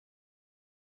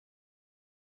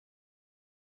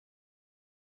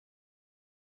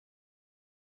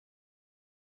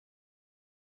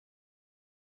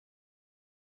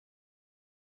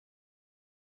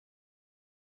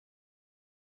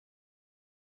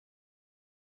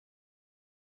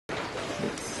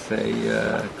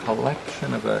a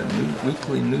collection of a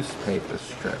weekly newspaper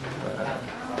strip,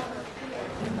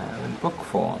 in book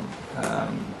form.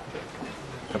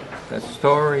 The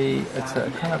story, it's a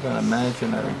kind of an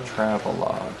imaginary travel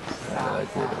log that I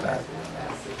did about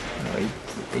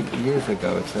 8 years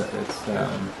ago. It's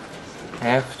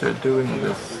after doing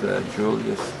this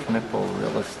Julius Knippel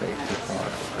real estate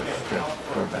photographer strip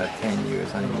for about 10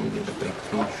 years, I needed a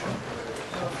vacation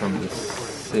from the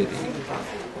city,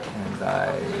 and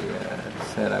I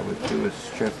said I would do a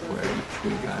strip where each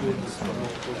week I'm in some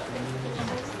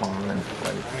foreign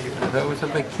place. So it was a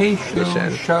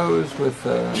vacation shows with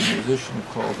a musician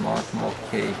called Mark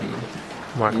Mulcahy.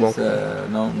 He's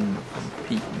known from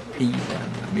Pete and Pete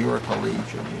and the Miracle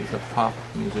Legion. He's a pop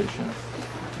musician.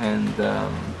 And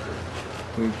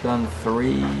we've done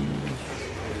 3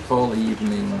 full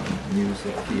evening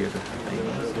music theater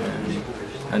things, and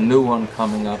a new one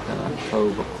coming up in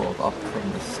October called Up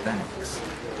from the Stacks,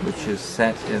 which is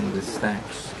set in the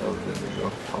stacks of the New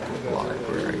York Public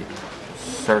Library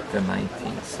circa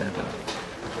 1970,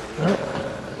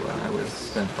 when I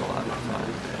spent a lot of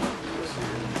time there.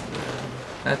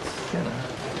 That's,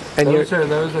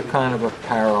 those are kind of a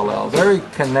parallel, very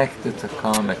connected to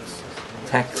comics,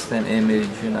 text and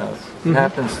image, It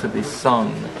happens to be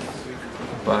sung,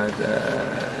 but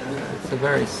it's a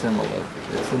very similar,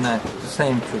 it's in that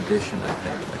same tradition, I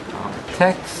think, like comic.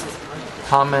 Text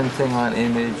commenting on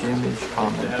image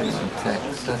commenting on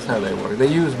text, that's how they work. They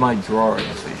use my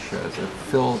drawings, these shows, they're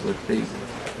filled with big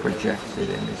projected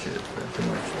images, but pretty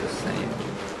much the same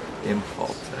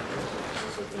impulse.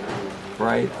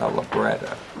 Write a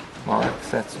libretto. Mark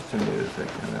sets it to music,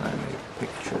 and then I make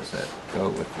pictures that go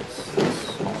with this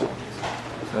song.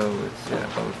 So it's,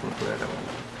 both libretto.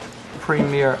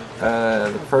 Premiere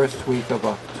the first week of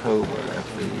October at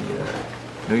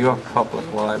the New York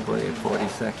Public Library at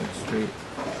 42nd Street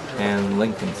and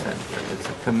Lincoln Center. It's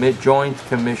a joint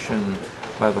commission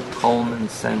by the Cullman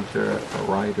Center for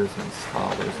Writers and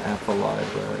Scholars at the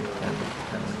library, and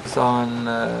it's on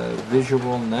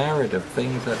visual narrative,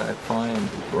 things that I find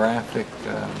graphic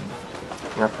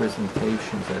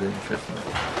representations that interest me.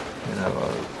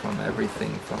 From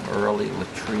everything from early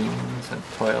latrines and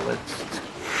toilets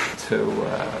to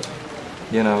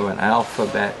an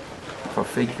alphabet for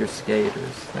figure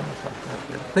skaters, things like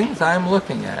that. Things I'm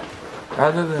looking at.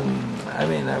 Rather than, I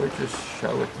would just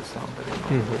show it to somebody.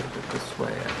 But this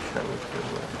way, I show it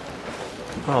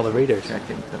to all the readers.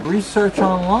 Checking the research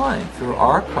online through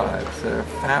archives. There are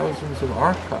thousands of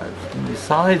archives. And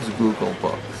besides Google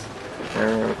Books,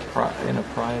 there are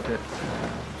private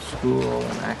school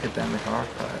and academic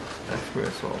archives. That's where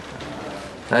it's all found.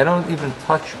 I don't even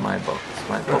touch my books.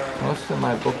 Most of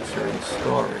my books are in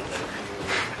storage.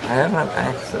 I don't have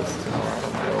access to a lot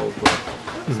of my old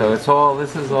books. So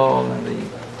this is all in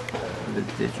the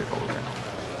digital realm.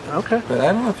 Okay. But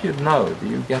I don't know if you'd know. Do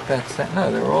you get that sense? No,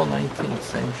 they're all 19th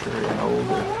century and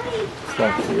older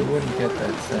stuff, so you wouldn't get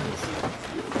that sense.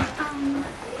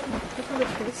 The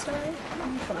true story?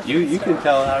 You can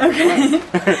tell how to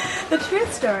The true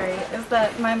story is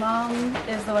that my mom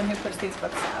is the one who puts these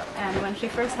books out, and when she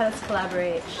first had us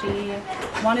collaborate, she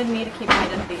wanted me to keep my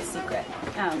identity secret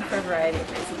for a variety of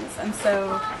reasons. And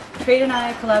so Trade and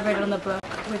I collaborated on the book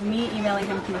with me emailing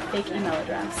him from a fake email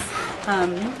address,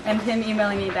 and him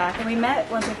emailing me back. And we met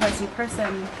once or twice in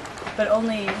person, but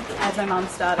only as my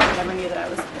mom's daughter. I never knew that I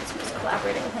was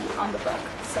collaborating with him on the book.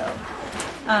 So.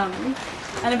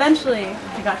 And eventually,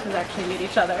 we got to actually meet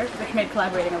each other, which made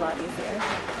collaborating a lot easier.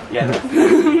 Yeah.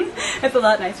 It's a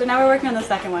lot nicer. Now we're working on the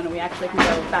second one, and we actually can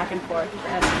go back and forth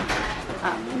and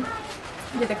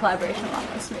do the collaboration a lot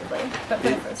more smoothly. But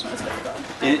the first one was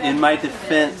difficult. In my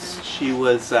defense, she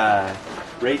was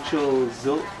Rachel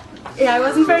Yeah, I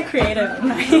wasn't very creative in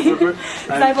my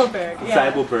Seifelberg.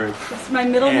 Yeah. Seifelberg. It's my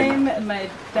middle name and my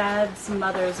dad's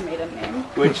mother's maiden name.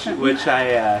 Which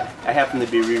I happen to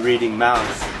be rereading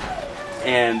Mouse,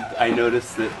 and I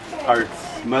noticed that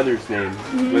Art's mother's name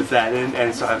was that,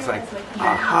 and so I was like,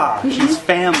 aha, she's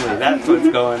family. That's what's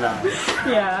going on.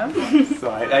 Yeah.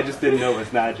 So I just didn't know it was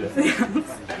Nadja.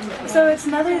 So it's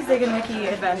another Zig and Wiki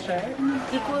adventure,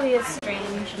 equally as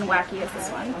strange and wacky as this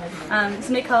one. It's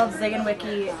something called Zig and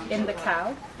Wiki in the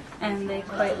Cow, and they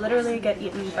quite literally get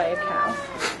eaten by a cow.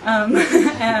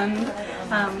 And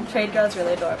Trade draws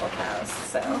really adorable cows,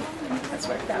 so that's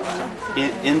worked out well.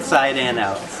 Inside and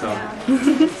out, so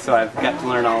so I've got to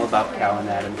learn all about cow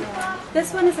anatomy.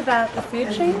 This one is about the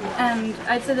food chain, and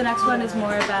I'd say the next one is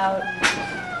more about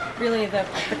really the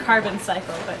carbon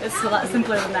cycle, but it's a lot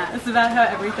simpler than that. It's about how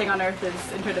everything on Earth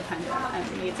is interdependent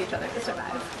and needs each other to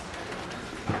survive.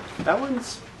 That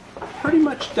one's pretty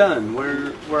much done.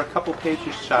 We're a couple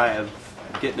pages shy of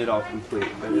getting it all complete.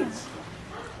 But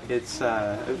it's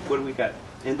what do we got?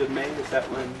 End of May, is that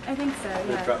when? I think so,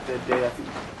 the yeah. drop dead date? I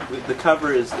think the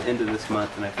cover is the end of this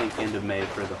month, and I think end of May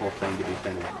for the whole thing to be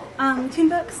finished. Toon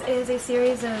Books is a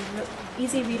series of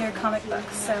easy reader comic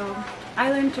books. So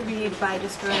I learned to read by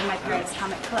just growing my parents'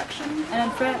 comic collection. And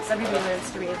in France, everybody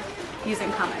learns to read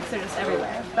using comics. They're just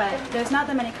everywhere. But there's not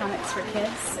that many comics for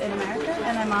kids in America,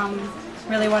 and my mom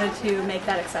really wanted to make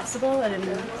that accessible and in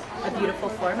a beautiful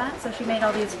format. So she made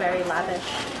all these very lavish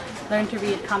learn to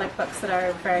read comic books that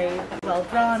are very well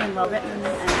drawn and well written, and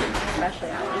especially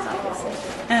ours, obviously.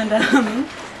 And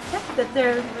that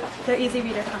they're easy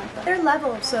reader comic books. They're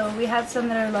level, so we have some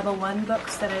that are level 1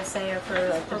 books that I say are for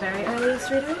like the very earliest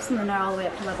readers, and then they're all the way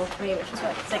up to level 3, which is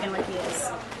what Second Wiki is.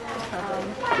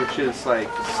 Which is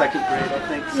like second grade, I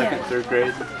think, second, third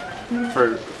grade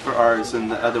for ours,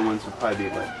 and the other ones would probably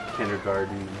be like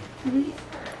kindergarten.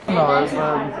 No, I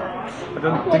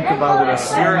don't think about it as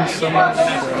scenes so much,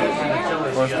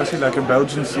 or especially like a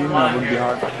Belgian scene. That would be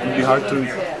hard. It would be hard to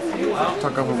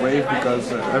talk of a wave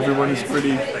because everyone is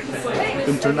pretty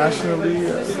internationally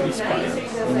inspired.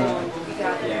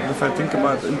 And if I think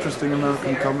about interesting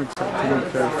American comics, I think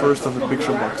first of the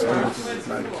picture box things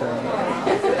like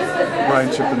Brian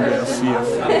Chippendale, CF,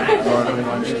 Gordon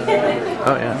Weinstein.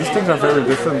 Oh yeah. These things are very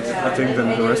different, I think,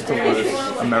 than the rest of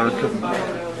the American.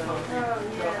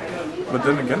 But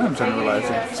then again, I'm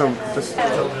generalizing. So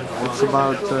it's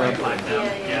about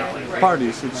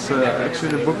parties. It's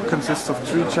actually the book consists of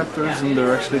 3 chapters, and there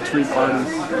are actually 3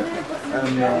 parties.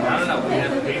 And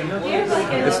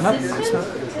it's not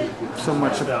so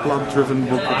much a plot-driven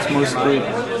book. It's mostly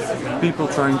people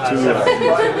trying to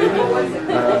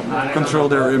control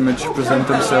their image, present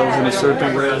themselves in a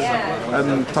certain way,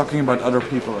 and talking about other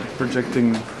people,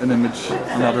 projecting an image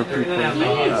on other people.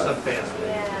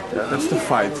 That's the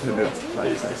fight in it,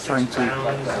 like trying to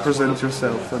present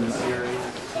yourself and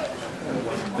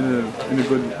in a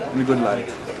good light.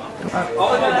 I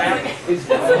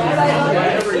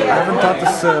haven't thought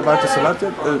about this a lot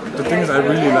yet. The thing is, I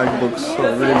really like books, so I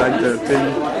really like their thing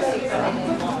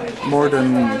more than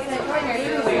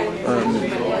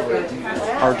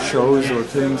art shows or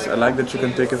things. I like that you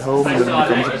can take it home and then it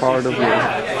becomes a part of your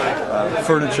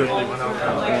furniture.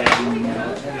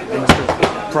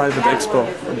 Private expo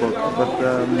book, but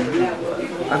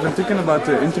I've been thinking about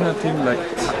the internet thing, like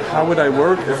how would I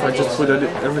work if I just put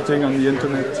everything on the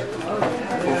internet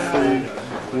for free?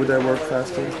 Would I work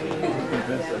faster?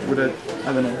 Would I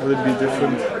don't know, would it be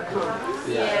different?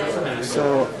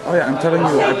 So, oh yeah, I'm telling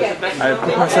you, I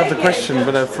put myself the question,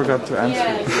 but I forgot to answer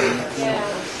it.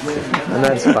 And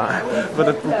that's fine. But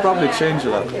it will probably change a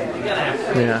lot.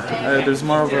 Yeah. There's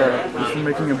more of a, if you're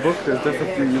making a book, there's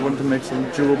definitely, you want to make some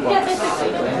jewel box,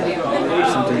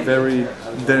 something very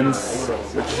dense,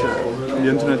 which on the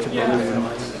internet you probably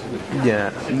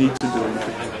wouldn't need to do.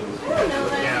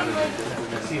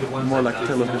 More like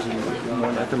television,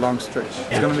 more like a long stretch.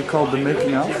 It's going to be called The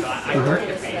Making Of, I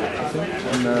think.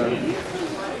 And,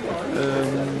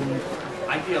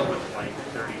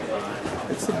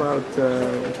 it's about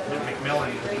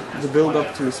the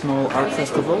build-up to a small art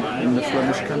festival in the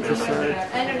Flemish countryside.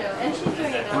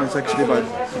 And it's actually about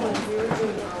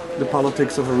the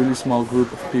politics of a really small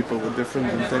group of people with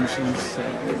different intentions,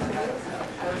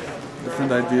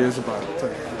 different ideas about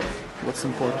what's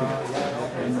important.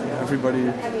 And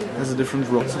everybody has a different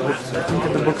role. So I think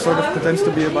the book sort of pretends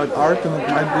to be about art, and it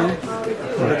might be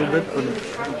a little bit, but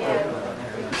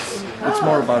it's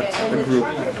more about a group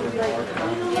of people.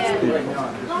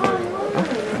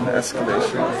 And the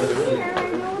escalation of the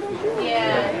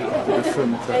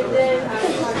different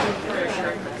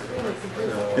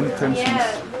intentions.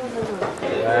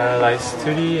 Well, I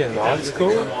study in art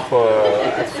school.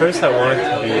 At first I wanted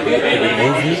to be a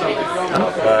movie,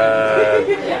 but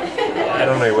I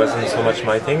don't know, it wasn't so much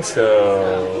my thing. So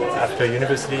after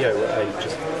university I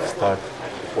just started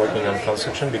working on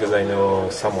construction because I know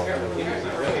someone.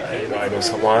 I know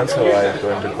someone, so I go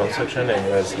into construction and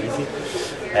it was easy.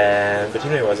 But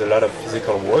it was a lot of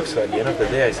physical work, so at the end of the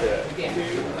day I said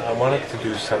I wanted to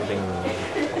do something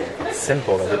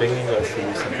simple. At the beginning I was to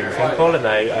do something simple, and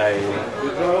I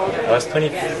was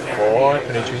 24,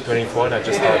 23, 24, and I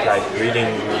just started like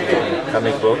reading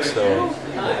comic books, so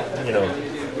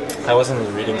I wasn't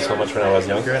reading so much when I was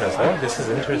younger, and I thought, oh, this is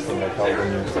interesting, like all the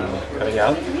new things coming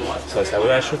out. So I said,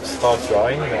 well, I should start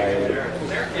drawing.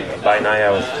 By now I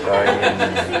was drawing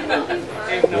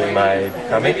and doing my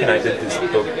comic, and I did this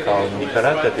book called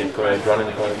Nicolas that they drawn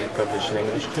and published in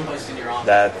English too.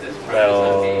 That,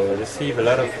 well, received a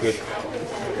lot of good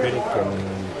critics from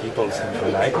people seem to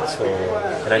like it. So,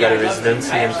 and I got a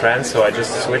residency in France, so I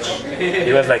just switched.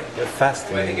 It was like fast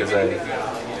to me because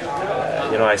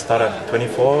I started at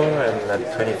 24 and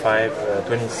at 25,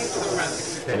 20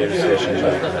 an illustration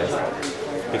job.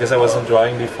 Because I wasn't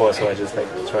drawing before, so I just like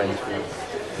try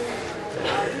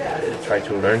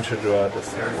to learn to draw at the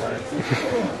same time.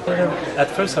 At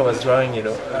first I was drawing, you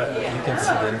can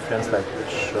see the influence like the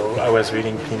show. I was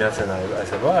reading Peanuts and I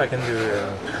said, well, I can do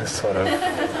a sort of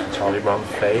Charlie Brown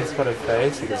face for the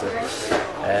face.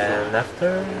 And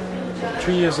after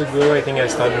 3 years ago, I think I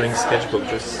started doing sketchbook,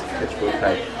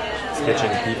 like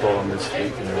sketching people on the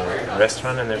street, in a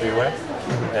restaurant and everywhere.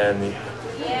 And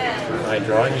my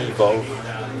drawing evolved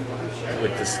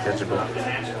with the sketchbook.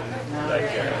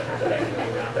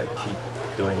 That I keep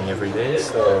doing every day,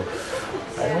 so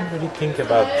I don't really think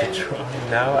about the drawing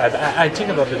now. I think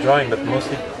about the drawing, but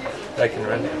mostly like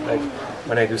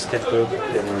when I do sketchbook,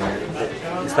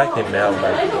 it's like they melt,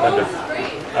 like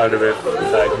out of it,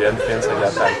 like the influence I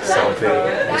got, like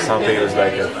something was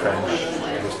like a French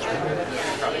illustrator,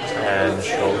 and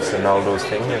Schultz and all those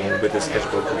things, and with the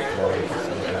sketchbook, it's more like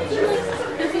sometimes.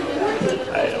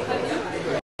 I don't know.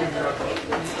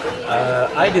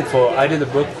 I did a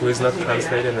book who is not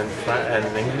translated in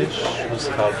English, who's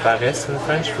called Paris in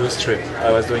French, through strip.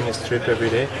 I was doing a strip every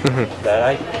day that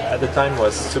I, at the time,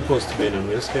 was supposed to be in a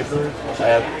newspaper. I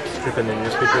had strip in the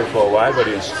newspaper for a while, but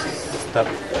it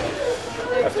stopped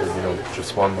after,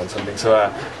 just 1 month something. So I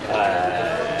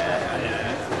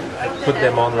put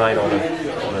them online on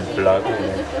a blog.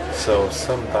 So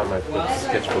sometimes I put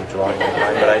sketchbook drawing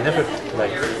online, but I never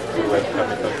like do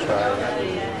webcomic or try.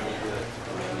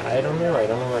 I don't know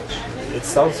much.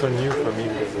 It's also new for me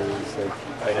because it's like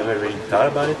I never really thought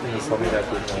about it, and it's something that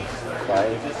would like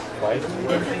quite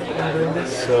doing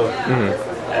this. So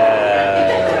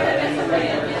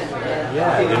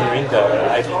yeah, I didn't read that.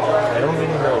 I don't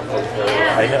really know.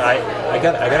 I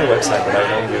got a website, but I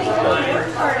don't use it.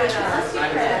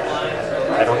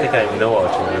 I don't think I know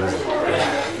how to use it.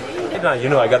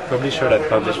 I got publisher that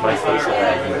published my stuff, so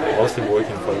I'm mostly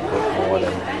working for the book more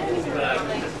than.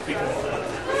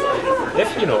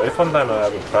 If one time I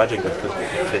have a project that could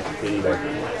fit really like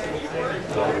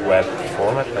the web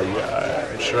format,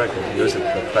 I'm sure I could use it.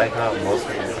 But right now,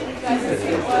 mostly